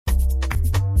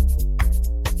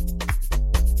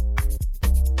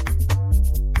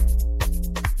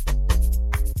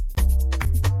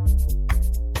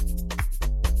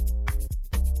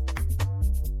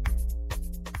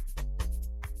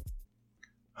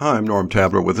Hi, I'm Norm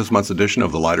Tabler with this month's edition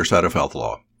of The Lighter Side of Health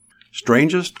Law.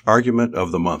 Strangest Argument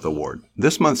of the Month Award.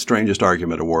 This month's Strangest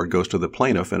Argument Award goes to the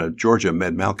plaintiff in a Georgia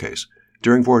med-mal case.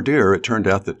 During voir dire, it turned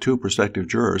out that two prospective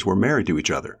jurors were married to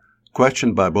each other.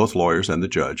 Questioned by both lawyers and the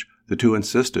judge, the two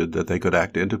insisted that they could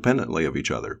act independently of each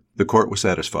other. The court was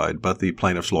satisfied, but the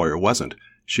plaintiff's lawyer wasn't.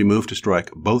 She moved to strike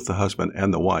both the husband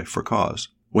and the wife for cause.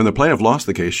 When the plaintiff lost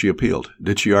the case, she appealed.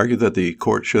 Did she argue that the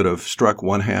court should have struck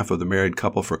one half of the married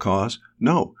couple for cause?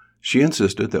 No. She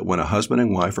insisted that when a husband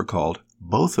and wife are called,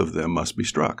 both of them must be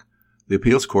struck. The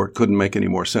appeals court couldn't make any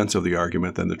more sense of the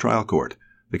argument than the trial court.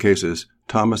 The case is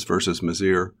Thomas v.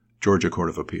 Mazier, Georgia Court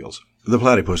of Appeals. The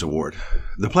Platypus Award.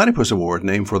 The Platypus Award,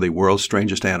 named for the world's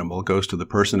strangest animal, goes to the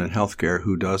person in healthcare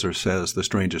who does or says the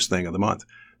strangest thing of the month.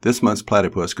 This month's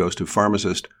platypus goes to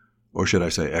pharmacist, or should I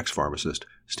say ex-pharmacist,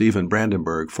 Stephen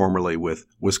Brandenburg, formerly with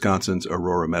Wisconsin's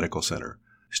Aurora Medical Center.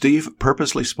 Steve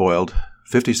purposely spoiled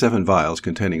 57 vials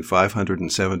containing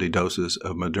 570 doses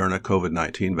of Moderna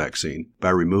COVID-19 vaccine by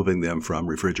removing them from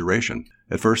refrigeration.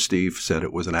 At first, Steve said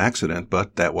it was an accident,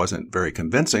 but that wasn't very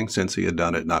convincing since he had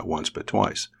done it not once but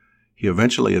twice. He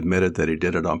eventually admitted that he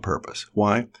did it on purpose.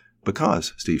 Why?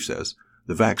 Because, Steve says,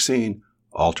 the vaccine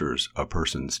alters a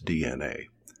person's DNA.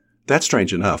 That's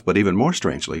strange enough, but even more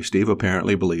strangely, Steve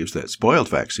apparently believes that spoiled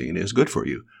vaccine is good for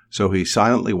you, so he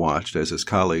silently watched as his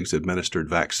colleagues administered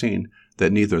vaccine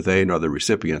that neither they nor the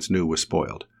recipients knew was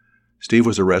spoiled. Steve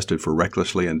was arrested for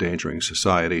recklessly endangering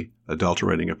society,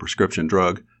 adulterating a prescription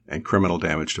drug, and criminal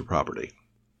damage to property.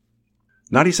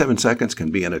 97 seconds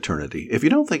can be an eternity. If you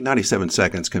don't think 97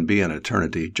 seconds can be an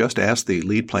eternity, just ask the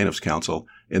lead plaintiff's counsel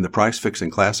in the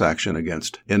price-fixing class action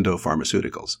against Endo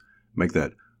Pharmaceuticals. Make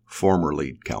that former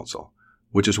lead counsel,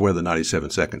 which is where the 97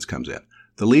 seconds comes in.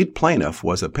 The lead plaintiff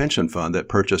was a pension fund that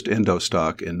purchased Endo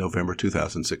stock in November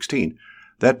 2016.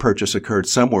 That purchase occurred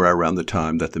somewhere around the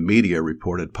time that the media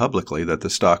reported publicly that the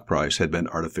stock price had been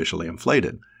artificially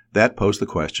inflated. That posed the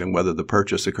question whether the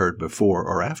purchase occurred before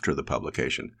or after the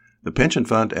publication. The pension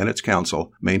fund and its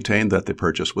counsel maintained that the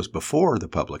purchase was before the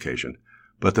publication,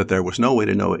 but that there was no way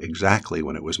to know exactly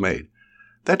when it was made.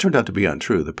 That turned out to be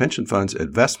untrue. The pension fund's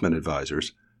investment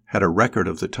advisors had a record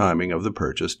of the timing of the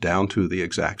purchase down to the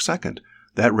exact second.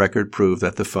 That record proved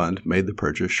that the fund made the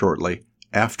purchase shortly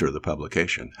after the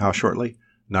publication. How shortly?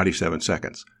 97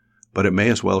 seconds. But it may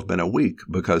as well have been a week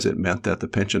because it meant that the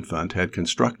pension fund had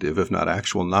constructive, if not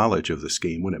actual, knowledge of the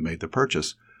scheme when it made the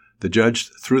purchase. The judge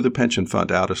threw the pension fund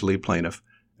out as lead plaintiff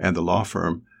and the law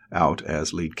firm out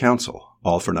as lead counsel,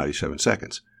 all for 97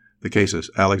 seconds. The case is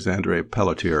Alexandre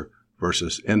Pelletier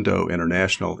versus Endo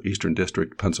International, Eastern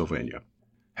District, Pennsylvania.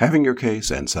 Having your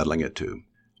case and settling it too.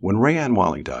 When Rayanne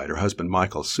Walling died, her husband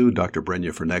Michael sued Dr.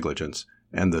 Brenya for negligence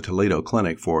and the Toledo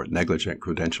Clinic for negligent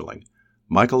credentialing.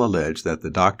 Michael alleged that the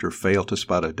doctor failed to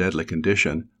spot a deadly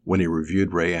condition when he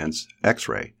reviewed Rayanne's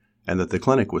X-ray, and that the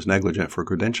clinic was negligent for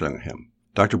credentialing him.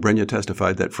 Dr. Brenya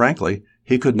testified that, frankly,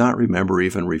 he could not remember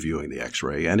even reviewing the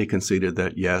X-ray, and he conceded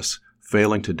that, yes,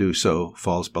 failing to do so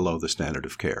falls below the standard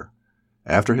of care.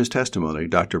 After his testimony,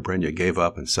 Dr. Brenya gave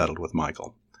up and settled with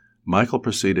Michael. Michael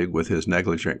proceeded with his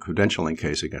negligent credentialing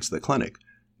case against the clinic.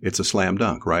 It's a slam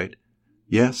dunk, right?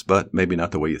 Yes, but maybe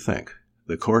not the way you think.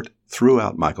 The court threw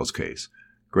out Michael's case,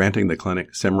 granting the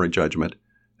clinic summary judgment,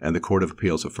 and the Court of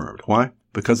Appeals affirmed. Why?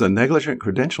 Because a negligent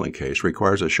credentialing case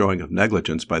requires a showing of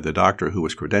negligence by the doctor who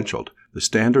was credentialed. The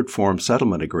standard form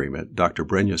settlement agreement Dr.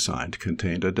 Brenya signed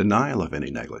contained a denial of any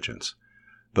negligence.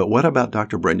 But what about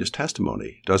Dr. Brenya's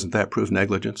testimony? Doesn't that prove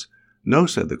negligence? No,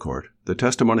 said the court. The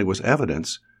testimony was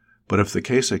evidence, but if the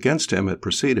case against him had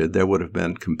proceeded, there would have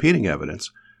been competing evidence,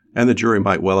 and the jury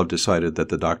might well have decided that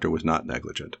the doctor was not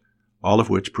negligent. All of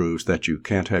which proves that you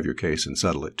can't have your case and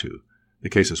settle it too. The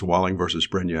case is Walling v.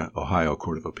 Brenya, Ohio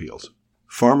Court of Appeals.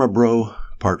 Pharma Bro,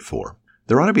 Part 4.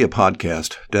 There ought to be a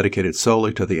podcast dedicated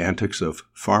solely to the antics of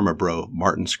Pharma Bro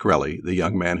Martin Shkreli, the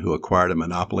young man who acquired a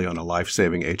monopoly on a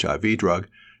life-saving HIV drug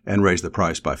and raised the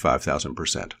price by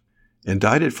 5,000%.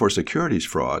 Indicted for securities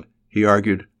fraud, he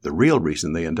argued, the real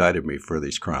reason they indicted me for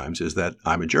these crimes is that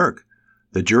I'm a jerk.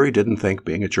 The jury didn't think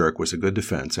being a jerk was a good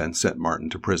defense and sent Martin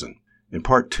to prison. In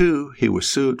Part 2, he was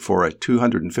sued for a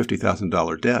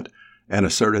 $250,000 debt and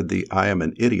asserted the I am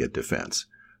an idiot defense.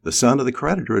 The son of the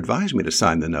creditor advised me to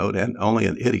sign the note, and only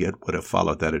an idiot would have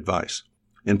followed that advice.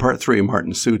 In Part 3,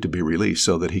 Martin sued to be released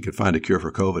so that he could find a cure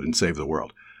for COVID and save the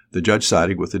world. The judge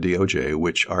sided with the DOJ,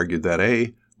 which argued that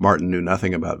A, Martin knew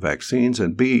nothing about vaccines,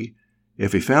 and B,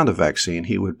 if he found a vaccine,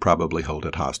 he would probably hold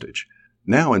it hostage.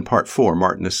 Now, in Part 4,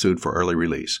 Martin is sued for early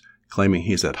release, claiming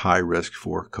he's at high risk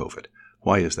for COVID.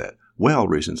 Why is that? Well,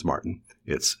 reasons Martin,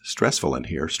 It's stressful in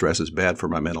here. Stress is bad for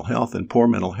my mental health, and poor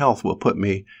mental health will put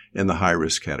me in the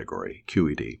high-risk category,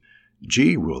 QED.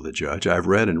 G, ruled the judge, I've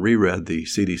read and reread the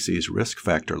CDC's risk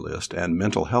factor list, and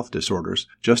mental health disorders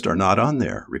just are not on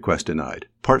there. Request denied.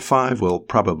 Part 5 will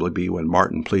probably be when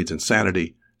Martin pleads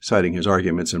insanity, citing his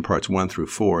arguments in Parts 1 through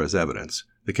 4 as evidence.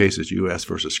 The case is U.S.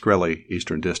 v. Shkreli,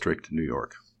 Eastern District, New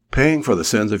York. Paying for the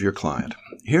sins of your client.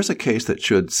 Here's a case that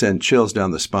should send chills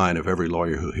down the spine of every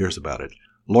lawyer who hears about it.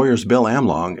 Lawyers Bill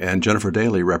Amlong and Jennifer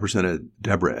Daly represented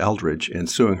Deborah Eldridge in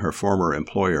suing her former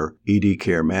employer, ED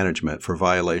Care Management, for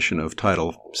violation of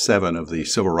Title VII of the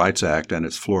Civil Rights Act and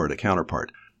its Florida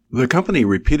counterpart. The company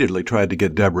repeatedly tried to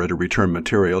get Deborah to return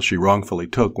material she wrongfully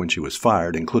took when she was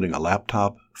fired, including a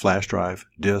laptop, flash drive,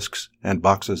 disks, and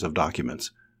boxes of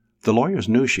documents. The lawyers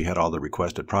knew she had all the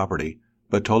requested property,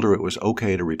 but told her it was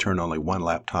okay to return only one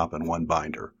laptop and one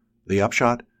binder. The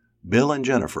upshot? Bill and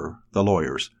Jennifer, the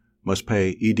lawyers, must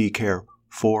pay ED Care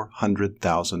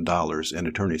 $400,000 in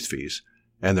attorney's fees,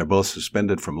 and they're both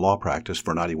suspended from law practice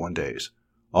for 91 days,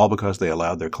 all because they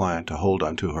allowed their client to hold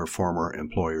onto her former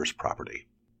employer's property.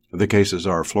 The cases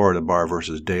are Florida Bar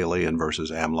v. Daly and v.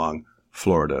 Amlong,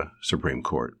 Florida Supreme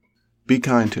Court. Be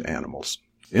kind to animals.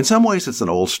 In some ways, it's an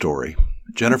old story.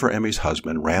 Jennifer Emmy's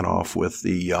husband ran off with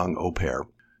the young au pair.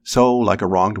 So, like a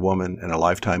wronged woman in a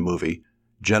Lifetime movie,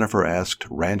 Jennifer asked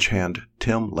ranch hand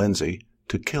Tim Lindsay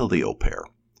to kill the au pair.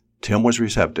 Tim was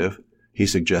receptive. He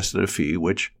suggested a fee,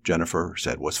 which Jennifer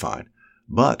said was fine.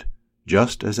 But,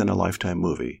 just as in a Lifetime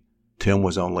movie, Tim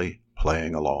was only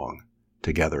playing along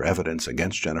to gather evidence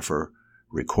against Jennifer,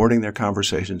 recording their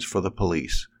conversations for the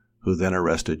police, who then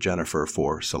arrested Jennifer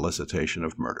for solicitation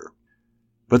of murder.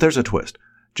 But there's a twist.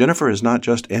 Jennifer is not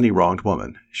just any wronged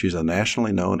woman. She's a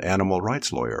nationally known animal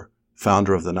rights lawyer,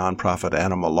 founder of the nonprofit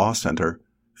Animal Law Center,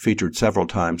 featured several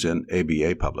times in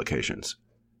ABA publications.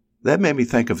 That made me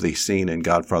think of the scene in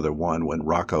Godfather 1 when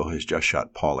Rocco has just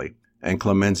shot Paulie, and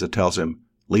Clemenza tells him,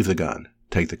 "Leave the gun,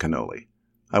 take the cannoli."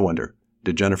 I wonder,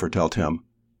 did Jennifer tell Tim,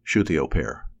 "Shoot the au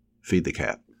pair, feed the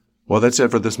cat"? Well, that's it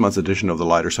for this month's edition of The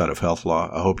Lighter Side of Health Law.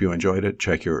 I hope you enjoyed it.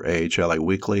 Check your AHLA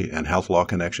Weekly and Health Law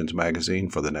Connections magazine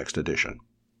for the next edition.